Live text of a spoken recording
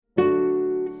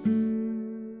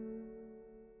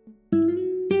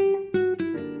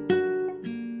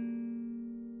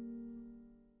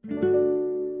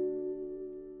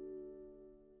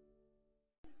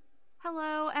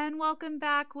welcome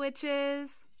back,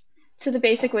 witches. To the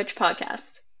Basic Witch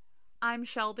Podcast. I'm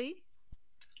Shelby.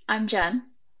 I'm Jen.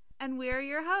 And we're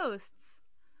your hosts.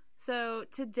 So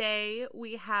today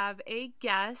we have a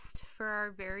guest for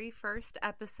our very first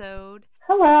episode.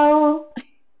 Hello.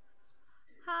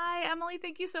 Hi, Emily.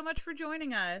 Thank you so much for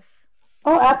joining us.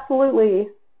 Oh, absolutely.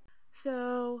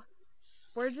 So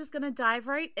we're just going to dive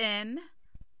right in.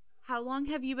 How long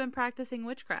have you been practicing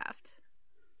witchcraft?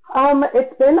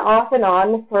 It's been off and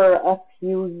on for a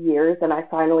few years, and I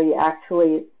finally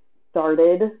actually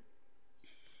started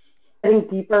getting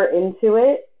deeper into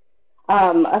it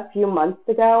a few months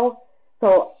ago.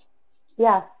 So,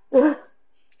 yeah.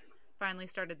 Finally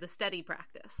started the steady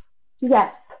practice.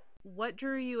 Yes. What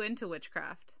drew you into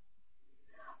witchcraft?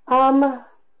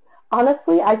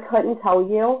 Honestly, I couldn't tell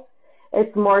you.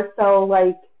 It's more so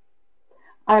like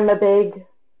I'm a big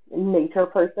nature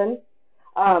person.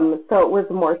 So it was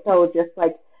more so just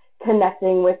like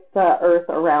connecting with the earth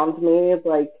around me,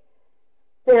 like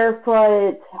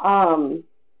barefoot,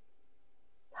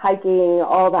 hiking,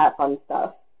 all that fun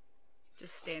stuff.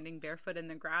 Just standing barefoot in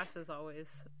the grass is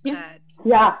always Yeah. that.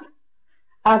 Yeah,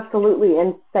 absolutely.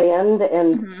 And sand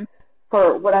and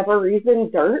for whatever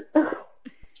reason, dirt.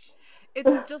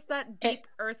 It's just that deep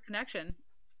earth connection.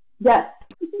 Yes.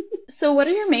 So what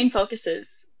are your main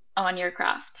focuses on your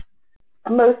craft?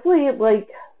 Mostly like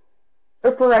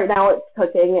for right now it's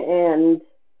cooking and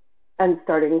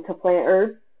starting to plant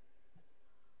herbs.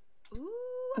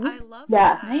 Ooh, I love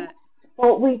Yeah. that. Nice.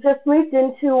 Well, we just moved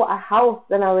into a house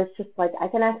and I was just like, I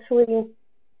can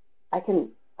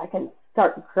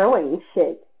start growing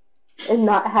shit and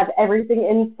not have everything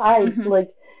inside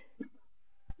like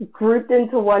grouped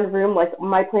into one room. Like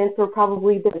my plants were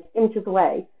probably this inches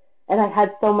away and I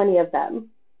had so many of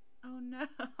them. Oh no.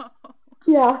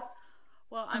 Yeah.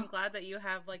 Well, I'm glad that you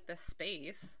have like the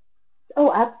space.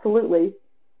 Oh, absolutely.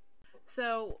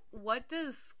 So, what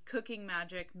does cooking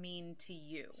magic mean to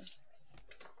you?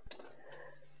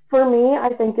 For me,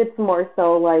 I think it's more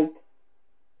so like,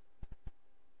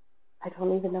 I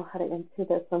don't even know how to answer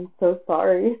this. I'm so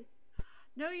sorry.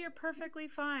 No, you're perfectly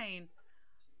fine.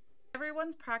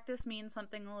 Everyone's practice means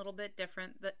something a little bit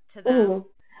different to them.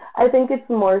 I think it's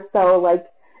more so like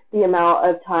the amount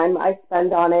of time I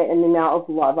spend on it and the amount of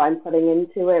love I'm putting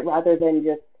into it rather than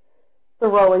just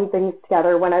throwing things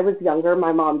together. When I was younger,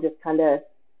 my mom just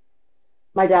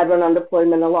my dad went on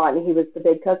deployment a lot and he was the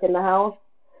big cook in the house.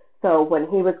 So when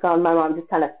he was gone, my mom just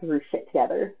kind of threw shit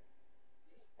together.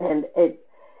 And it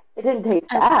didn't taste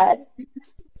bad,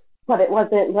 but it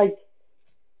wasn't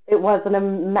a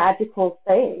magical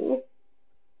thing.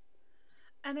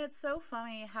 And it's so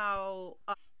funny how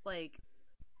like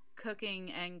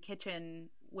cooking and kitchen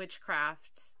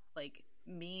witchcraft like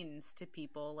means to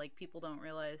people. Like people don't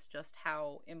realize just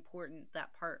how important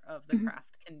that part of the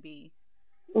craft can be.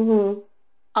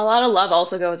 A lot of love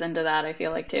also goes into that, I feel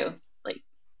like, too. Like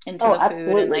into the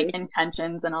food and like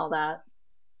intentions and all that.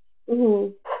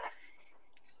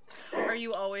 Are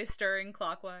you always stirring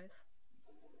clockwise?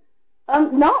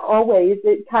 Not always.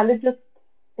 It kind of just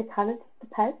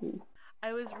depends.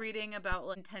 I was reading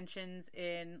about intentions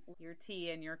in your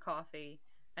tea and your coffee,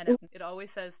 and it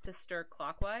always says to stir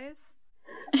clockwise.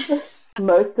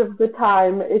 Most of the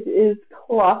time, it is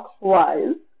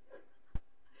clockwise.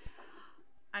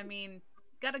 I mean,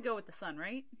 gotta go with the sun,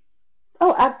 right?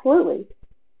 Oh, absolutely.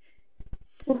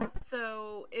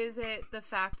 So, is it the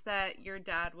fact that your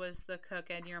dad was the cook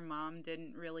and your mom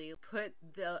didn't really put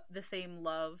the same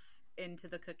love into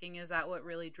the cooking? Is that what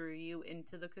really drew you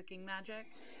into the cooking magic?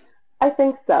 I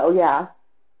think so, yeah.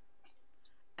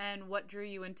 And what drew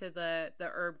you into the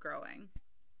herb growing?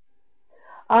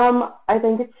 I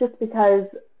think it's just because,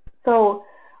 so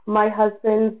my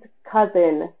husband's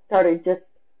cousin started just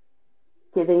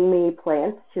giving me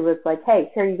plants. She was like, hey,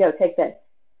 here you go, take this.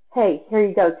 Hey, here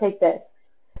you go, take this.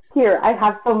 Here, I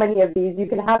have so many of these, you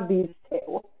can have these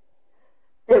too.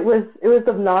 It was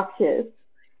obnoxious,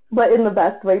 but in the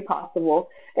best way possible.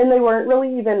 And they weren't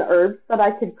really even herbs that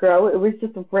I could grow. It was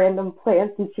just random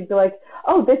plants, and she'd be like,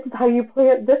 oh, this is how you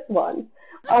plant this one.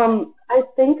 I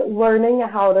think learning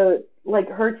how to, like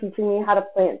her teaching me how to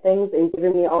plant things and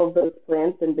giving me all of those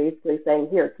plants and basically saying,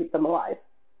 here, keep them alive.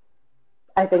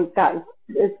 I think that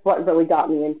is what really got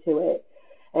me into it.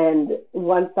 And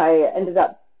once I ended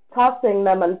up tossing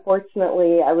them,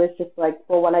 unfortunately, I was just like,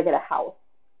 well, when I get a house,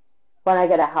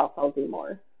 I'll do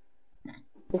more.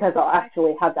 Because I'll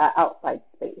actually have that outside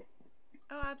space.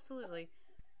 Oh, absolutely.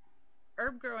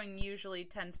 Herb growing usually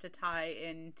tends to tie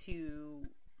into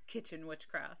kitchen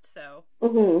witchcraft, so.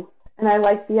 And I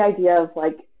like the idea of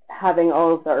like having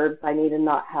all of the herbs I need and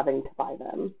not having to buy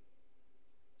them.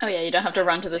 Oh yeah, you don't have to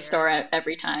run That's to the fair. store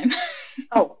every time.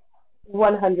 Oh,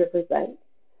 100%.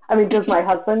 I mean, does my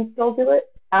husband still do it?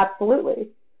 Absolutely.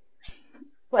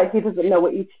 Like, he doesn't know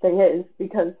what each thing is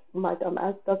because my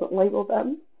dumbass doesn't label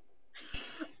them.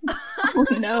 Oh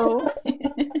no.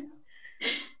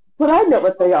 But I know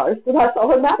what they are, so that's all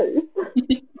that matters.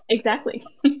 Exactly.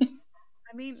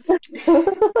 I mean,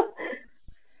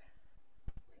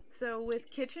 so with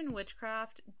kitchen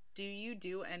witchcraft, do you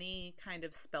do any kind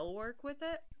of spell work with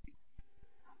it?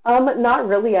 Not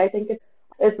really. I think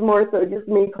it's more so just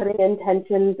me putting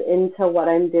intentions into what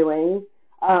I'm doing.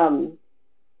 Um,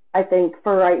 I think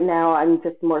for right now, I'm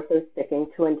just more so sticking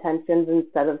to intentions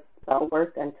instead of spell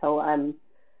work until I'm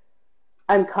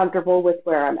comfortable with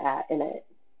where I'm at in it.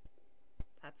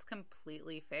 That's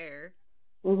completely fair.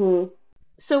 Mhm.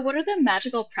 So what are the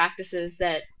magical practices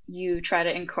that you try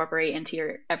to incorporate into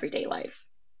your everyday life?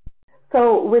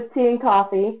 So with tea and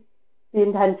coffee, the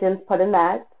intentions put in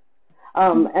that,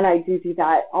 Mhm. and I do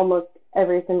that almost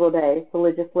every single day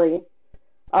religiously.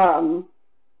 Um,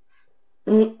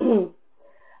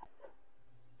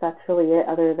 that's really it,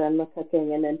 other than the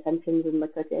cooking and intentions in the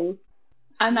cooking.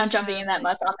 I'm Do you not jumping in have that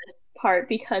like, much on this part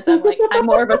because I'm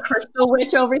more of a crystal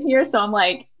witch over here, so I'm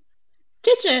like,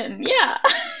 kitchen, yeah.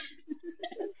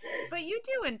 but you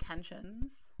do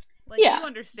intentions. Like, Yeah. you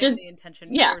understand Just the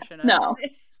intention yeah. portion of No.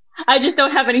 it. I just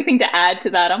don't have anything to add to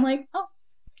that. I'm like, oh.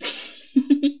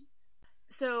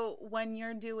 So, when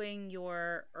you're doing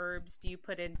your herbs, do you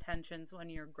put intentions when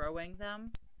you're growing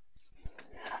them?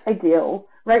 I do.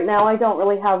 Right now, I don't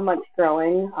really have much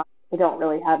growing. I don't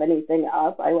really have anything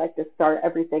up. I like to start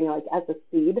everything like as a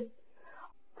seed.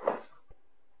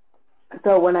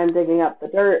 So when I'm digging up the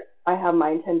dirt, I have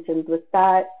my intentions with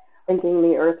that, thanking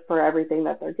the earth for everything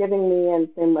that they're giving me, and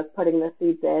same with putting the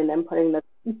seeds in and putting the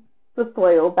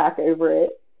soil back over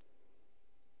it.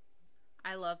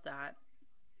 I love that.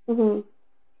 Hmm.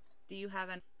 Do you have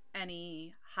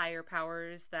any higher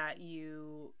powers that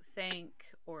you thank,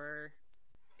 or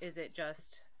is it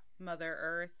just Mother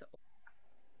Earth?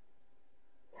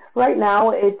 Right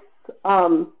now, it's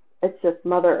just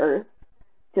Mother Earth,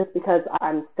 just because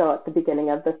I'm still at the beginning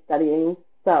of the studying.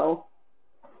 So,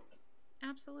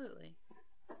 Absolutely.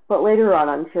 but later on,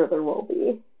 I'm sure there will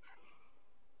be.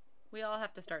 We all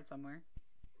have to start somewhere.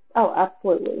 Oh,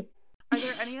 absolutely. Are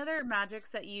there any other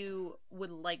magics that you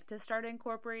would like to start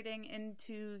incorporating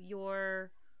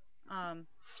um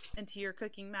into your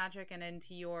cooking magic and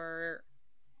into your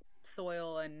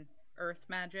soil and earth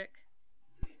magic?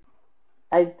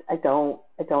 I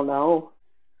don't know.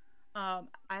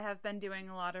 I have been doing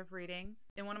a lot of reading.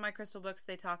 In one of my crystal books,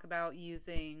 they talk about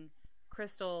using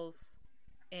crystals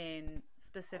in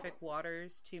specific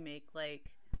waters to make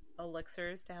like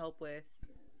elixirs to help with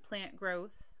plant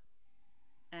growth.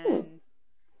 Hmm. And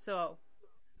so,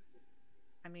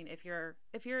 I mean, if you're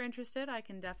interested, I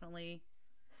can definitely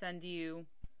send you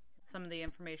some of the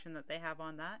information that they have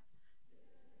on that.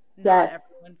 Not Yes,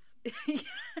 everyone's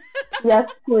yes,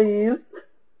 please.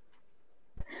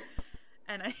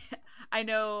 and I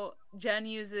know Jen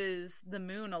uses the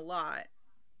moon a lot.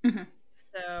 Mhm.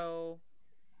 So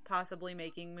possibly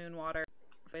making moon water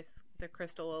with the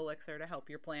crystal elixir to help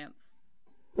your plants.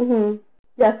 Hmm.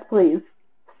 Yes, please.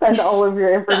 Send all of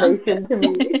your Sounds information to good.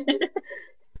 me.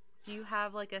 Do you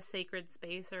have like a sacred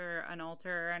space or an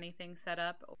altar or anything set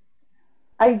up?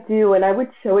 I do, and I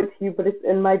would show it to you, but it's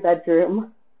in my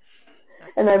bedroom,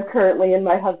 That's and I'm perfectly currently in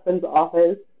my husband's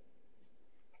office.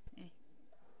 fine.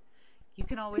 You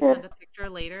can always Yeah, send a picture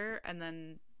later, and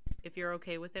then if you're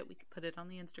okay with it, we could put it on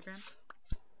the Instagram.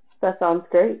 that sounds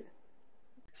great.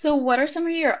 So what are some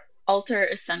of your altar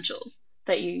essentials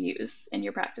that you use in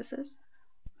your practices?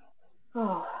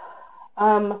 Oh.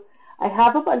 Um, I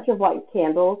have a bunch of white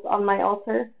candles on my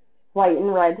altar, white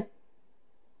and red.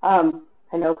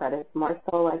 I know red is more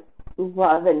so like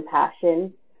love and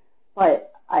passion,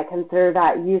 but I consider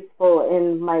that useful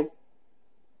in my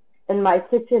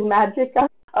kitchen magic.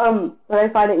 But I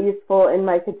find it useful in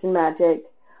my kitchen magic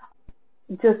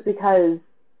just because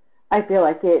I feel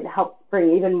like it helps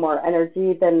bring even more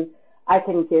energy than I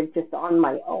can give just on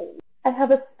my own. I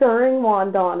have a stirring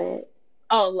wand on it.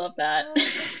 Oh, love that. Oh,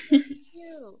 that's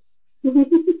so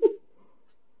cute.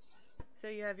 So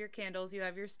you have your candles, you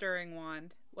have your stirring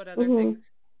wand. What other Hmm.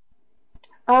 things?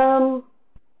 um,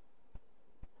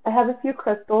 I have a few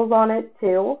crystals on it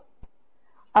too.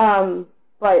 Um,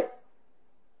 but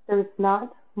there's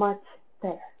not much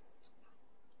there.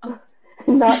 Oh.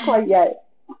 Not quite yet.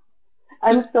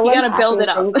 I'm still You gotta build unpacking it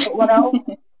up. things, but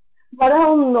what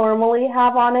I'll normally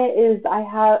have on it is I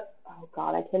have, oh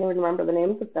God, I can't even remember the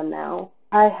names of them now.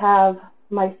 I have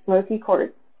my smoky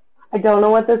quartz. I don't know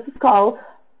what this is called.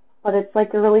 but it's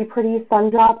like a really pretty sun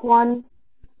drop one.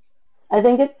 I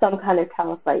think it's some kind of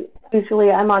calcite.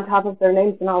 Usually I'm on top of their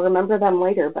names and I'll remember them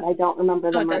later, but I don't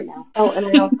remember them right now. Oh, and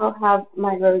I also have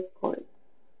my rose quartz.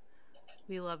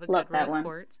 We love a good rose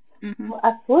quartz. Mm-hmm. Well,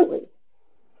 absolutely.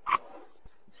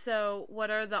 So what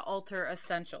are the altar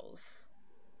essentials?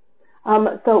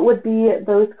 So it would be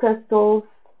those crystals,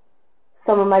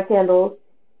 some of my candles.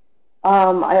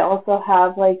 I also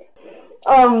have it's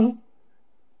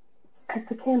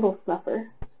a candle snuffer.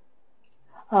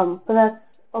 But that's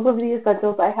all of the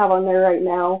essentials I have on there right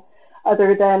now,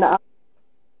 other than I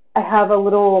have a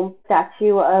little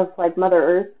statue of like Mother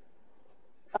Earth,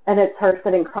 and it's her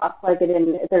sitting cross-legged,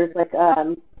 and there's like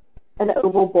an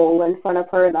oval bowl in front of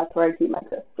her, and that's where I keep my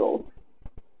crystals.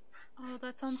 Oh,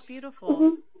 that sounds beautiful.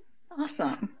 Mm-hmm.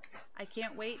 Awesome. I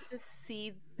can't wait to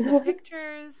see the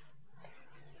pictures.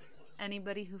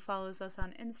 Anybody who follows us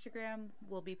on Instagram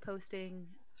will be posting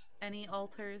any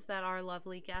altars that our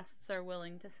lovely guests are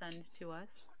willing to send to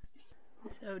us.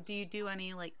 So do you do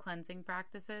any like cleansing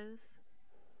practices?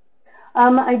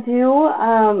 I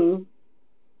do.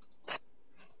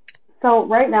 So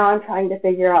right now I'm trying to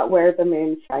figure out where the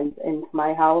moon shines into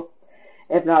my house.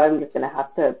 If not, I'm just going to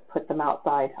have to put them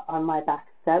outside on my back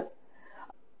step.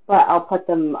 But I'll put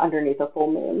them underneath a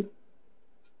full moon.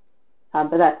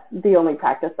 But that's the only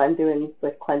practice I'm doing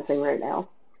with cleansing right now.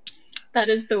 That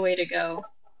is the way to go.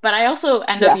 But I also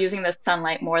end up using the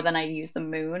sunlight more than I use the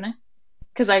moon.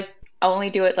 Because I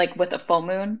only do it like with a full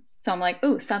moon. So I'm like,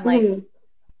 ooh, sunlight. Mm-hmm.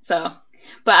 So,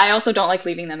 but I also don't like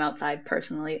leaving them outside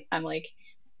personally. I'm like,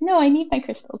 no, I need my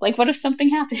crystals. Like, what if something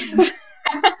happens?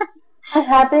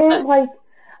 I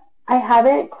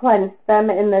haven't cleansed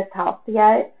them in this house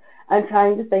yet. I'm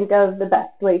trying to think of the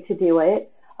best way to do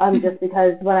it. Just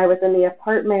because when I was in the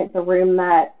apartment, the room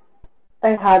that I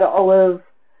had all of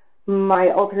my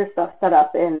altar stuff set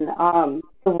up in,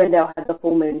 the window had the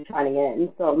full moon shining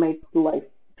in, so it made life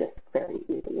just very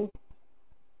easy.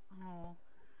 Oh,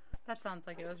 that sounds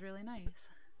like it was really nice.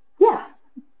 Yeah,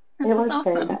 it was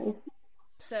awesome. Very nice.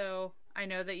 So, I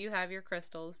know that you have your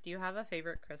crystals. Do you have a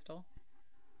favorite crystal?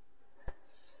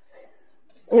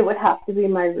 It would have to be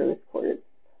my rose quartz.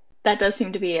 That does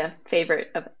seem to be a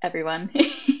favorite of everyone.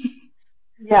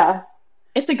 Yeah.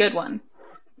 It's a good one.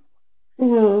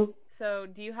 Mm-hmm. So,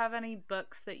 do you have any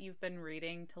books that you've been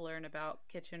reading to learn about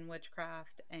kitchen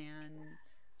witchcraft? And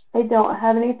I don't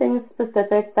have anything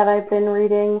specific that I've been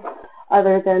reading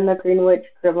other than the Green Witch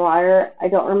Grimoire. I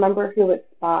don't remember who it's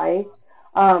by.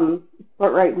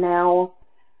 But right now,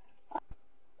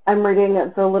 I'm reading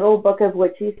The Little Book of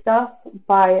Witchy Stuff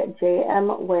by J.M.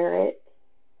 Werrett,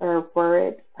 or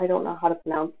Werrett, I don't know how to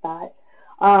pronounce that.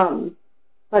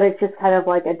 But it's just kind of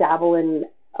like a dabble in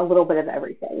a little bit of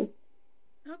everything.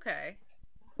 Okay.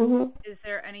 Mm-hmm. Is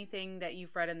there anything that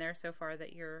you've read in there so far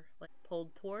that you're like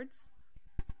pulled towards?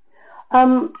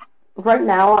 Right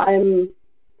now, I'm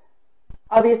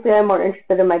more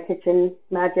interested in my kitchen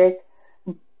magic,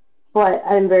 but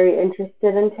I'm very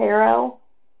interested in tarot.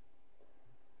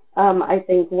 I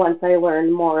think once I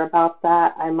learn more about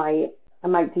that, I might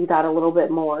do that a little bit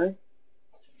more.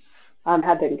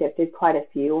 Have been gifted quite a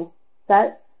few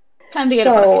sets. Time to get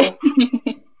a book.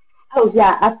 Oh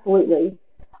yeah, absolutely.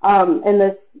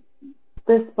 And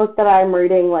this book that I'm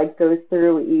reading like goes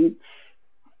through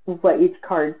what each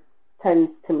card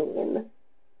tends to mean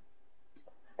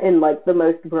in like the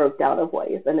most broke down of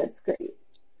ways, and it's great.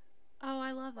 Oh,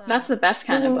 I love that. That's the best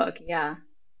kind of book, yeah.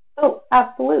 Oh,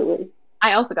 absolutely.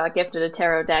 I also got gifted a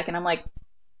tarot deck, and I'm like,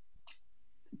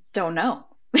 don't know.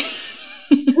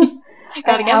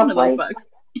 Gotta get one of those books.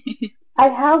 I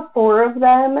have 4 of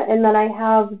them, and then I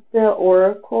have the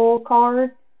Oracle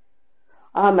cards.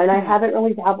 And I haven't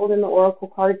really dabbled in the Oracle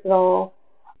cards at all.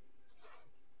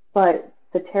 But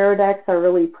the tarot decks are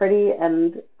really pretty,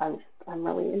 and I'm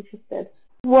really interested.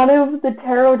 One of the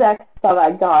tarot decks that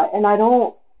I got, and I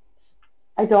don't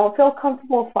feel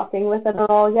comfortable fucking with it at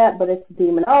all yet, but it's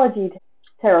Demonology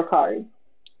tarot cards.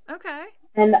 Okay.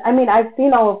 And I mean, I've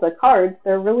seen all of the cards.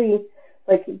 They're really,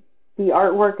 like, the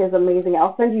artwork is amazing.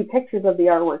 I'll send you pictures of the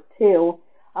artwork too.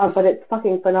 But it's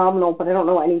fucking phenomenal, but I don't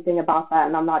know anything about that,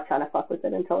 and I'm not trying to fuck with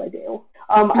it until I do.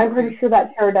 I'm pretty sure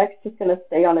that tarot deck's just going to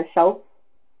stay on a shelf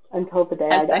until the day I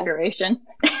die. As decoration.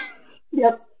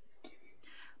 Yep.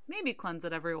 Maybe cleanse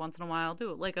it every once in a while.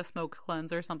 Do it like a smoke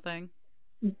cleanse or something.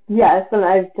 Yes, and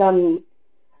I've done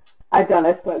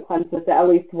a smoke cleanse with it at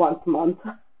least once a month.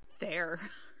 Fair.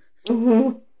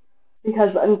 Mm-hmm.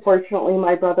 Because unfortunately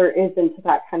my brother is into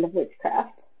that kind of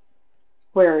witchcraft,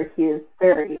 where he is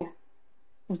very,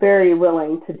 very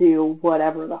willing to do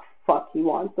whatever the fuck he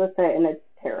wants with it, and it's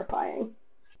terrifying.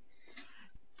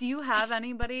 Do you have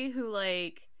anybody who,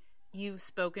 like, you've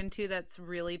spoken to that's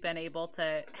really been able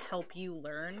to help you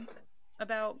learn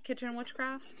about kitchen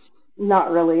witchcraft?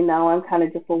 Not really, no. I'm kind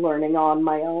of just learning on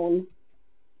my own.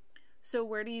 So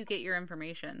where do you get your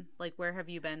information? Like, where have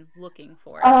you been looking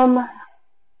for it?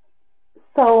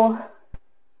 So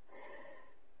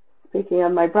speaking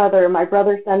of my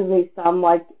brother sends me some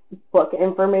like book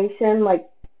information, like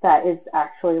that is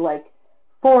actually like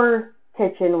for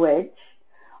Kitchen Witch,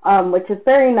 which is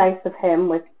very nice of him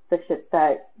with the shit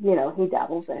that, you know, he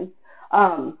dabbles in.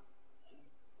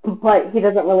 But he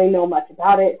doesn't really know much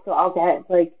about it, so I'll get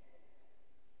like,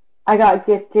 I got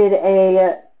gifted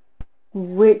a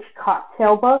witch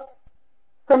cocktail book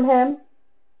from him.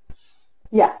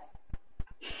 Yeah.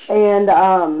 And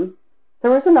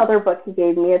there was another book he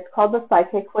gave me. It's called The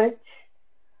Psychic Witch.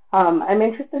 I'm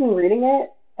interested in reading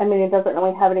it. I mean, it doesn't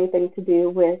really have anything to do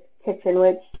with Kitchen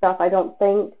Witch stuff, I don't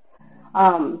think.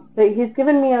 But he's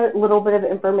given me a little bit of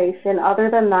information. Other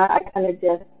than that, I kind of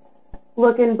just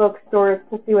look in bookstores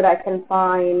to see what I can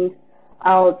find.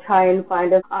 I'll try and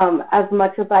find as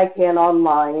much as I can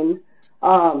online.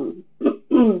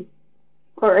 But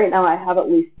right now I have at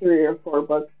least 3 or 4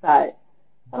 books that'll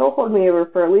hold me over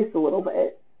for at least a little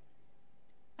bit.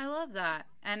 I love that.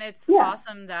 And it's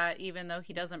awesome that even though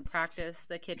he doesn't practice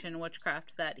the kitchen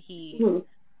witchcraft, that he,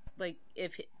 like,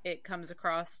 if it comes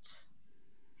across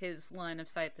his line of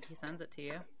sight, that he sends it to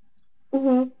you.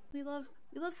 Mm-hmm. We love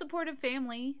supportive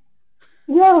family.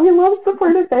 Yeah, we love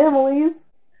supportive families.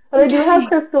 But I do have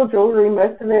crystal jewelry.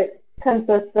 Most of it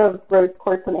consists of rose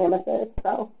quartz and amethyst,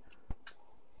 so.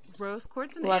 Rose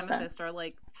quartz and amethyst are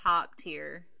like top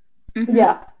tier. Mm-hmm.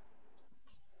 Yeah.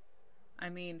 I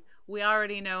mean, we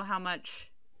already know how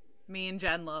much me and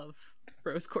Jen love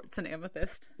rose quartz and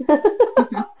amethyst.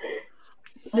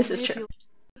 This is true.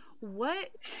 What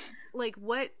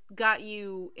got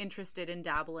you interested in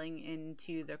dabbling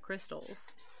into the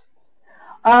crystals?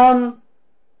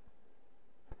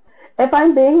 If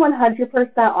I'm being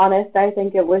 100% honest, I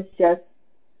think it was just,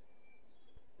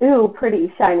 ooh,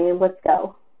 pretty, shiny, let's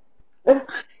go.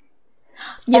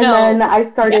 Then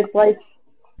I started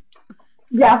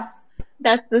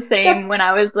That's the same. When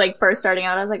I was like first starting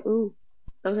out, I was like, ooh,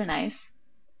 those are nice.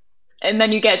 And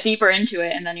then you get deeper into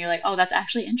it, and then you're like, oh, that's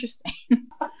actually interesting.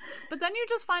 But then you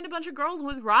just find a bunch of girls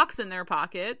with rocks in their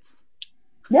pockets.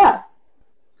 Yeah.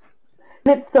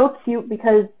 And it's so cute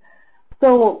because,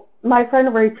 so my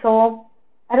friend Rachel,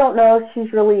 I don't know if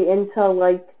she's really into,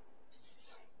 like,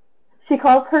 she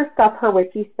calls her stuff her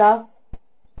witchy stuff.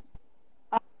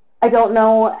 I don't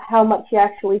know how much she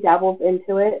actually dabbles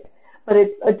into it, but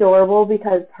it's adorable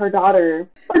because her daughter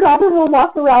will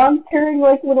walk around carrying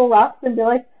like little rocks and be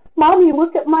like, "Mommy,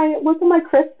 look at my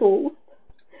crystals,"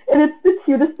 and it's the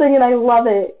cutest thing, and I love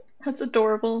it. That's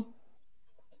adorable.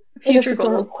 Future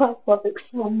goals. I love it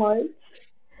so much.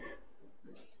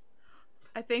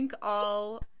 I think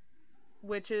all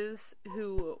witches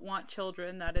who want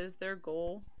children, that is their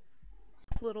goal.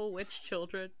 Little witch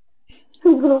children.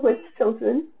 Little witch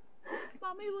children.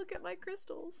 Mommy, look at my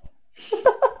crystals.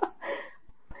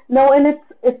 No, and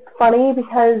it's funny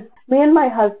because me and my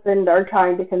husband are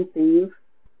trying to conceive.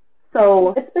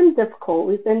 So it's been difficult.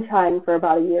 We've been trying for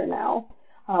about a year now,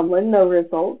 with no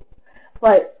results.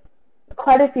 But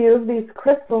quite a few of these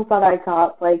crystals that I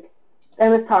got, like, I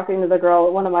was talking to the girl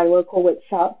at one of my local witch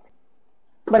shops,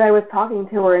 but I was talking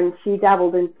to her and she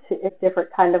dabbled into a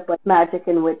different kind of like magic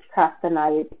and witchcraft than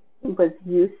I was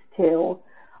used to.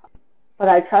 But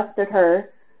I trusted her.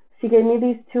 She gave me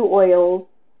these 2 oils,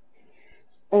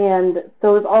 and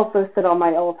those also sit on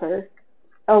my altar,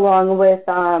 along with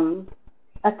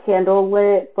a candle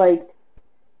lit like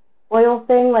oil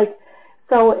thing. Like,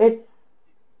 so it's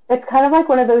kind of like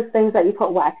one of those things that you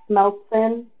put wax melts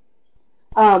in,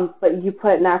 but you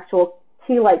put an actual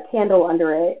tea-light candle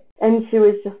under it. And she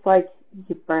was just like,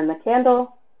 you burn the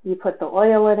candle, you put the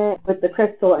oil in it with the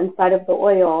crystal inside of the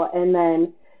oil, and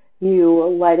then you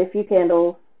light a few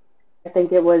candles. I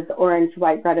think it was orange,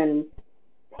 white, red, and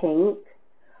pink.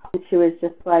 And she was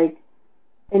just like,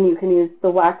 and you can use the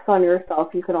wax on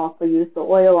yourself. You can also use the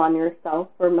oil on yourself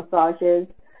for massages.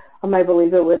 I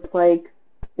believe it was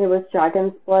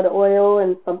dragon's blood oil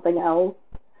and something else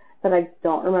that I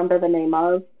don't remember the name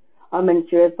of. And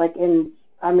she was like,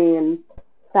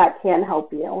 that can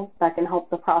help you. That can help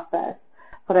the process.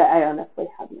 But I honestly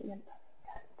haven't even done it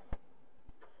yet.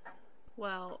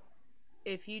 Well,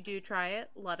 if you do try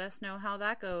it, let us know how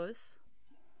that goes.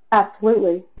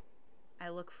 Absolutely. I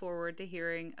look forward to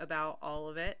hearing about all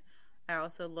of it. I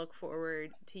also look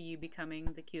forward to you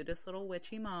becoming the cutest little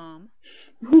witchy mom.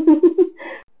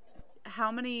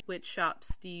 how many witch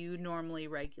shops do you normally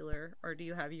regular, or do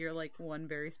you have your like one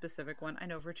very specific one? I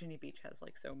know Virginia Beach has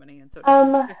like so many, and so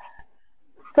does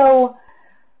So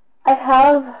I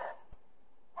have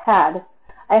had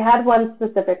I had one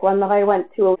specific one that I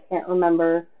went to. I can't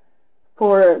remember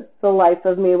for the life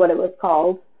of me what it was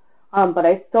called. But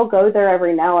I still go there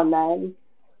every now and then.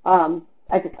 I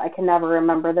can never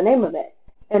remember the name of it.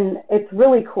 And it's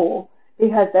really cool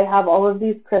because they have all of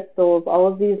these crystals, all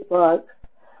of these books,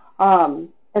 and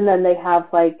then they have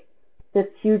like this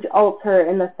huge altar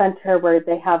in the center where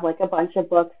they have like a bunch of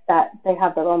books that they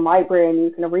have their own library and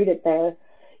you can read it there.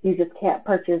 You just can't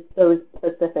purchase those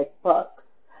specific books.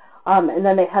 And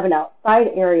then they have an outside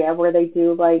area where they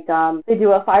do like they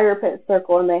do a fire pit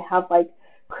circle and they have like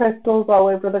crystals all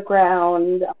over the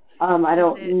ground. I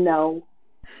don't know.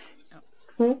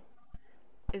 Oh.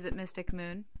 Is it Mystic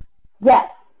Moon? Yes,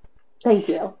 thank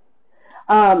you.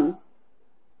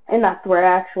 And that's where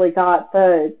I actually got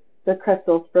the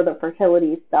crystals for the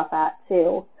fertility stuff at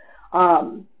too.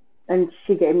 And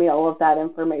she gave me all of that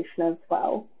information as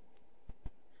well.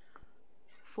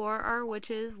 For our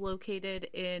witches located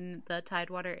in the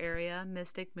Tidewater area,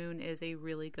 Mystic Moon is a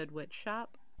really good witch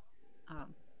shop.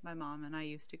 My mom and I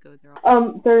used to go there.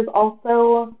 There's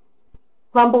also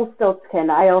Rumpelstiltskin.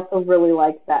 I also really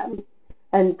like them.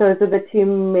 And those are the two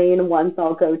main ones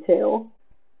I'll go to.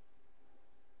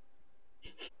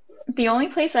 The only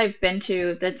place I've been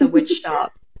to that's a witch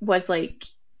shop was like,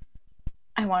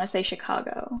 I want to say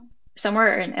Chicago,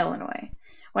 somewhere in Illinois,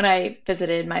 when I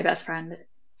visited my best friend.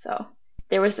 So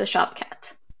there was the shop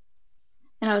cat.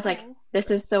 And I was like,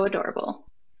 this is so adorable.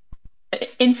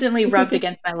 It instantly rubbed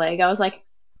against my leg. I was like,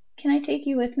 can I take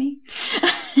you with me?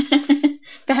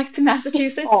 Back to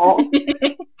Massachusetts? I'm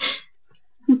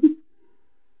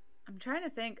trying to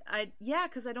think.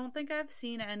 Because I don't think I've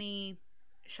seen any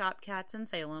shop cats in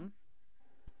Salem.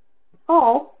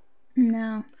 Oh.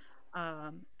 No.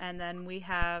 And then we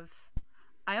have,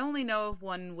 I only know of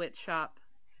one witch shop,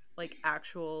 like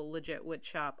actual legit witch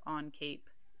shop on Cape,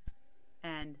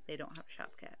 and they don't have a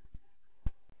shop cat.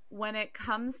 When it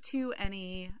comes to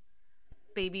any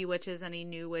baby witches, any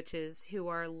new witches who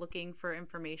are looking for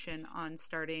information on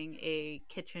starting a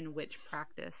kitchen witch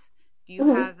practice, do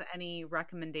you have any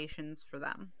recommendations for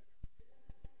them?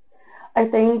 I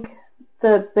think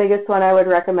the biggest one I would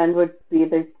recommend would be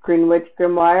the Green Witch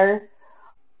Grimoire,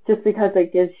 just because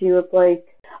it gives you like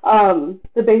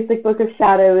the basic Book of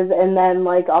Shadows and then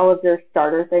like all of your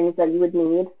starter things that you would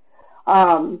need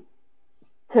to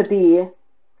be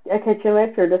a kitchen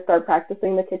witch or to start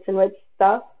practicing the kitchen witch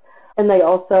stuff. And it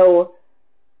also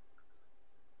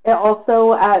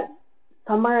at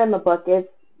somewhere in the book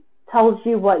it tells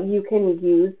you what you can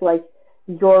use, like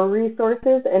your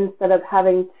resources, instead of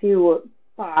having to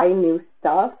buy new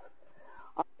stuff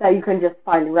that you can just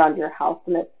find around your house,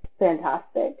 and it's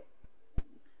fantastic.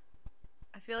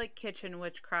 I feel like kitchen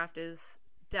witchcraft is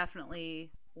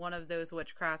definitely one of those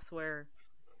witchcrafts where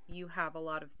you have a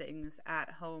lot of things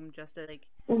at home just to like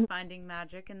finding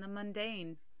magic in the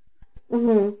mundane.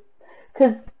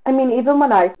 Because, I mean, even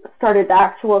when I started the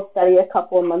actual study a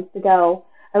couple of months ago,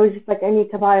 I was just like, I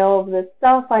need to buy all of this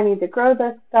stuff, I need to grow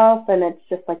this stuff, and it's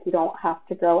just like, you don't have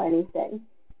to grow anything.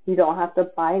 You don't have to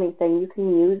buy anything. You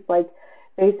can use, like,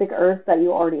 basic herbs that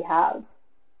you already have.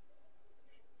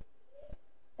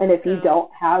 And if you don't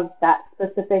have that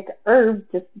specific herb,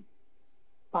 just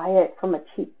buy it from a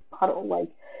cheap bottle. Like,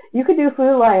 you could do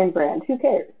Food Lion brand. Who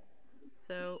cares?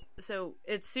 So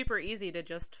it's super easy to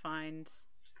just find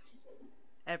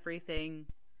everything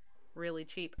really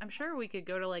cheap. I'm sure we could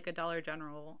go to like a Dollar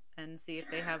General and see if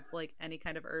they have like any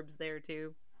kind of herbs there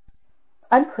too.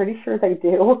 I'm pretty sure they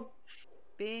do.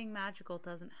 Being magical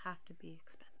doesn't have to be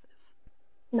expensive.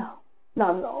 No,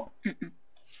 not at all.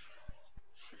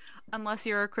 Unless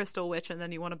you're a crystal witch and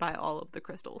then you want to buy all of the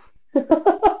crystals.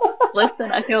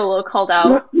 Listen, I feel a little called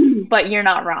out, but you're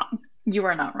not wrong. You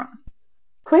are not wrong.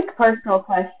 Quick personal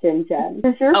question, Jen.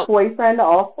 Does your boyfriend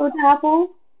also dabble?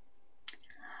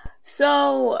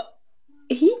 So,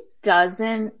 he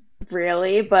doesn't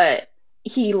really, but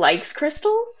he likes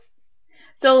crystals.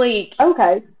 So, like,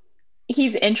 okay,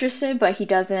 he's interested, but he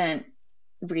doesn't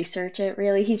research it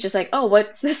really. He's just like, oh,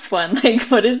 what's this one? Like,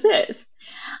 what is this?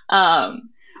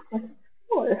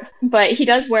 But he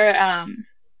does wear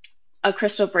a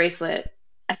crystal bracelet.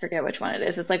 I forget which one it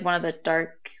is. It's like one of the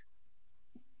dark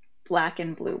black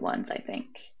and blue ones, I think.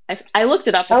 I looked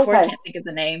it up before. I can't think of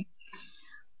the name.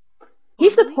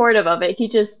 He's supportive of it. He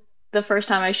just, the first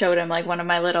time I showed him, like, one of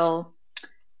my little,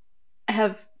 I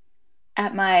have,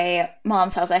 at my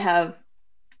mom's house, I have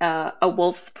a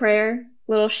wolf's prayer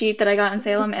little sheet that I got in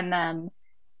Salem, and then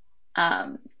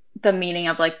the meaning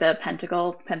of like the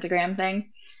pentagram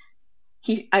thing.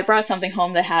 I brought something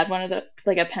home that had one of the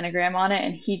like a pentagram on it,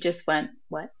 and he just went,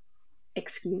 "What?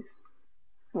 Excuse?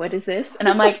 What is this?" And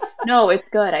I'm like, "No, it's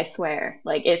good. I swear.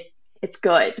 Like it's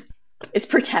good. It's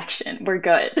protection. We're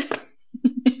good."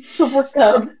 We're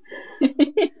So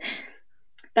good.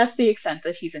 that's the extent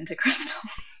that he's into crystals.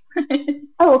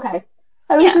 Oh, okay.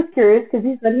 I was Yeah, just curious because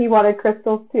he said he wanted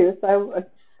crystals too, so I was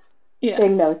yeah,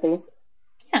 being nosy.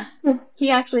 yeah. Hmm. He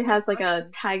actually has like a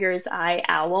Question. tiger's eye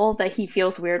owl that he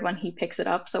feels weird when he picks it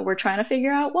up, so we're trying to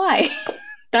figure out why.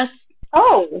 That's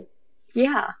Oh,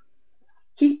 yeah.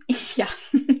 He yeah.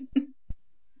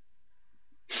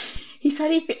 He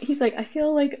said he's like, I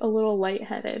feel like a little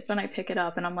lightheaded when I pick it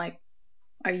up, and I'm like,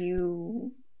 are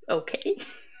you okay?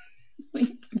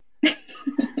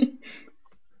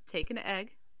 Take an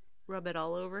egg, rub it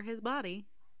all over his body,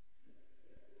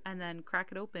 and then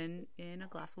crack it open in a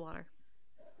glass of water.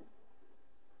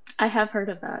 I have heard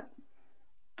of that.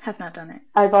 Have not done it.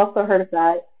 I've also heard of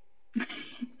that.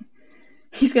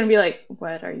 He's gonna be like,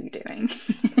 what are you doing?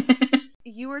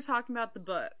 You were talking about the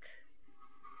book.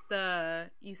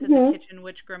 You said the Mhm. Kitchen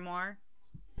Witch Grimoire.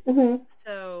 Mhm.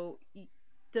 So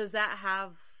does that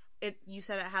have it? You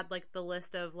said it had like the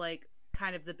list of like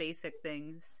kind of the basic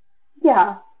things.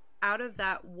 Yeah. Out of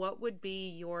that, what would be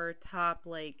your top,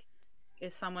 like,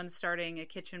 if someone's starting a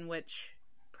kitchen witch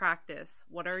practice,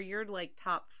 what are your like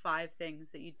top 5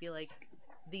 things that you'd be like,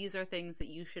 these are things that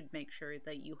you should make sure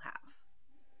that you have?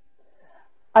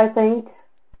 I think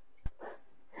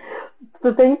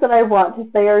the things that I want to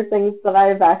say are things that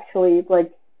I've actually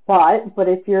like bought, but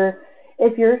if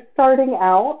you're starting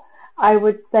out, I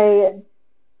would say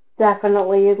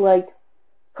definitely like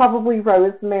probably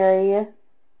rosemary,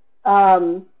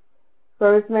 um,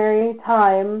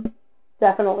 thyme,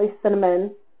 definitely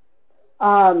cinnamon.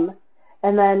 Um,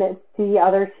 and then the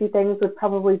other two things would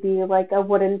probably be like a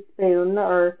wooden spoon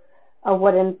or a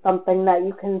wooden something that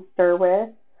you can stir with.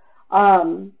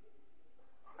 Um,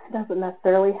 it doesn't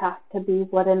necessarily have to be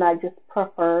wooden. I just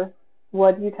prefer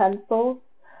wood utensils.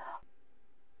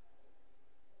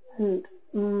 And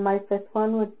my fifth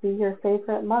one would be your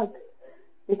favorite mug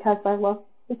because I love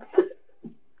it.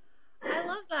 I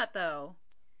love that though.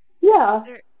 Yeah.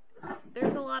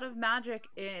 There's a lot of magic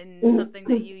in something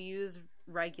that you use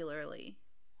regularly.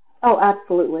 Oh,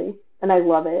 absolutely. And I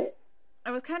love it.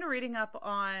 I was kind of reading up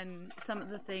on some of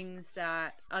the things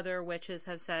that other witches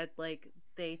have said, like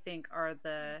they think are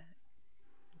the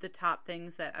top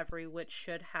things that every witch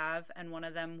should have, and one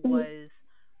of them was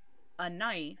a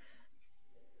knife,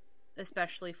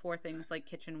 especially for things like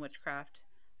kitchen witchcraft.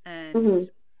 And Mm-hmm.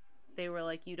 they were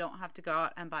like, you don't have to go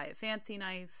out and buy a fancy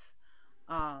knife.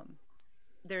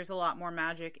 There's a lot more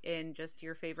magic in just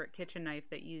your favorite kitchen knife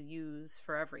that you use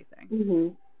for everything. Mm-hmm.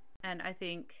 And I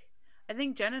think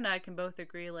Jen and I can both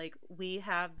agree, like, we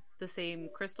have the same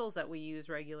crystals that we use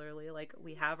regularly. Like,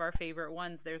 we have our favorite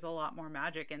ones. There's a lot more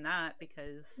magic in that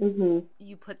because Mm-hmm.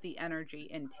 you put the energy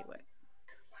into it.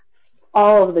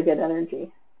 All of the good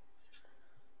energy.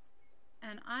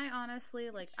 And I honestly,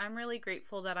 like, I'm really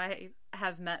grateful that I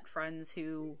have met friends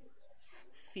who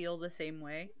feel the same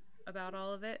way about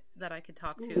all of it, that I could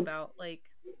talk to about, like,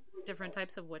 different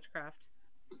types of witchcraft.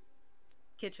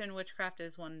 Kitchen witchcraft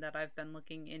is one that I've been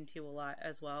looking into a lot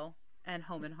as well, and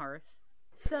home and hearth.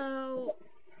 So,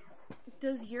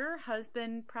 does your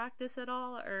husband practice at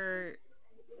all, or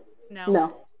no?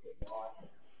 No.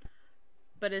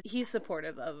 But he's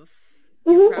supportive of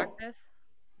your Mm-hmm. practice?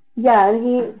 Yeah,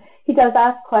 and he does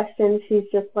ask questions. He's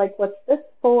just like, "What's this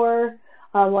for?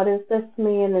 What does this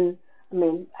mean?" And I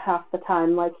mean, half the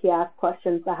time, like he asks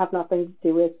questions that have nothing to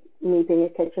do with me being a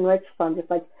kitchen witch. So I'm just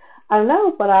like, I don't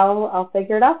know, but I'll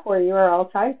figure it out for you, or I'll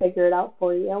try to figure it out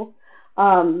for you.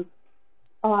 Um,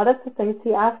 a lot of the things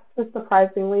he asks is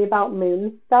surprisingly about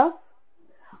moon stuff.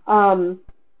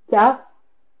 Yeah,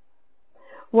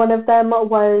 one of them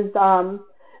was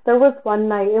there was one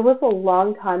night, it was a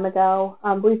long time ago.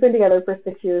 We've been together for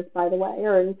 6 years, by the way,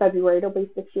 or in February it'll be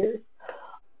 6 years.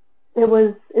 It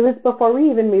was before we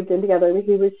even moved in together.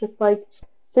 He was just like,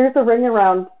 there's a ring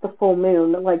around the full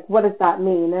moon. Like, what does that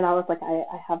mean? And I was like, I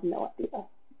have no idea.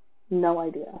 No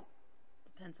idea.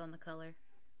 Depends on the color.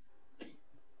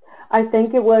 I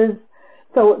think it was,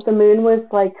 so the moon was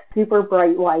like super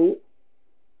bright white,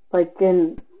 like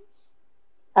in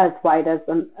as white as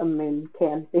a moon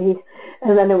can be.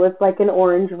 And then it was like an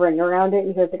orange ring around it.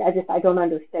 And he was like, I don't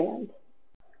understand.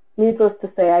 Needless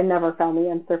to say, I never found the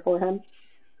answer for him.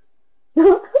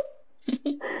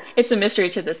 It's a mystery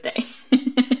to this day.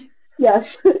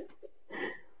 Yes.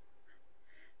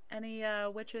 Any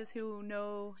witches who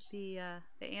know the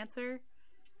answer?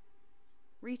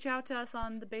 reach out to us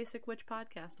on the Basic Witch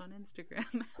Podcast on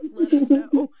Instagram. Let us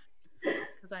know,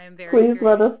 because I am very Please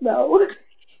curious. let us know.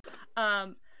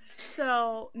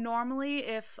 So normally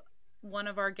if one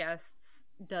of our guests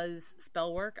does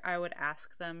spell work, I would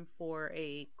ask them for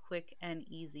a quick and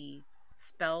easy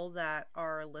spell that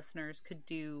our listeners could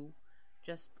do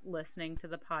just listening to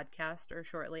the podcast or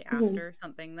shortly after,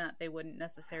 something that they wouldn't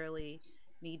necessarily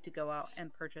need to go out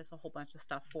and purchase a whole bunch of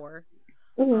stuff for.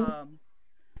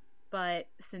 But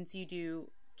since you do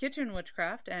kitchen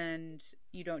witchcraft and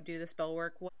you don't do the spell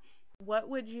work, what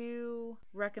would you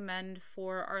recommend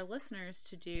for our listeners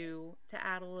to do to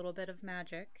add a little bit of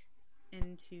magic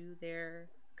into their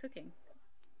cooking?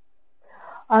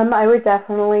 I would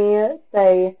definitely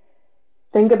say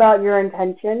think about your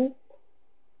intention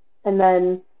and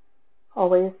then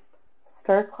always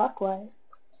stir clockwise.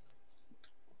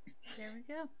 There we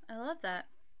go. I love that.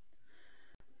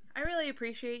 I really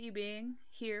appreciate you being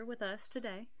here with us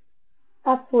today.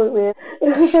 Absolutely.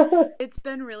 It's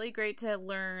been really great to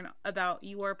learn about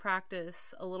your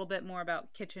practice, a little bit more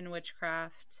about kitchen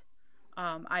witchcraft.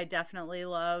 I definitely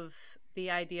love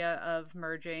the idea of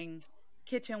merging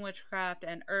kitchen witchcraft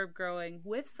and herb growing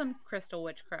with some crystal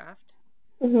witchcraft.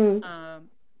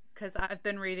 Because I've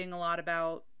been reading a lot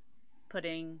about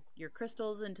putting your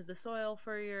crystals into the soil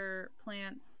for your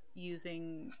plants,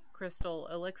 using crystal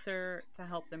elixir to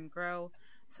help them grow.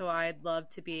 So I'd love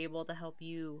to be able to help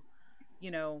you,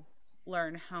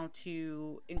 learn how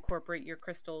to incorporate your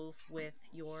crystals with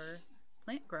your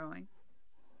plant growing.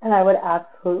 And I would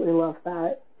absolutely love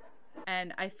that.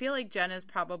 And I feel like Jen is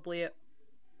probably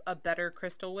a better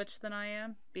crystal witch than I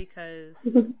am,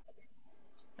 because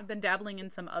I've been dabbling in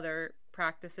some other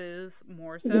practices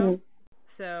more so.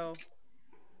 So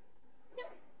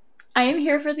I am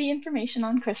here for the information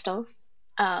on crystals.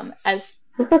 As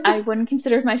I wouldn't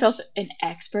consider myself an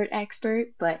expert,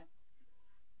 but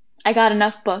I got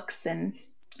enough books and,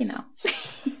 been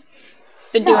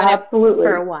doing it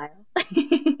for a while.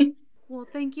 Well,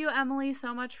 thank you, Emily,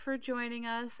 so much for joining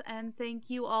us, and thank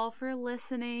you all for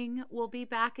listening. We'll be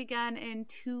back again in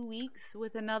 2 weeks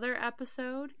with another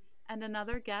episode and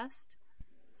another guest.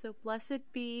 So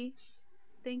blessed be.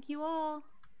 Thank you all.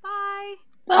 Bye.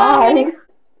 Bye.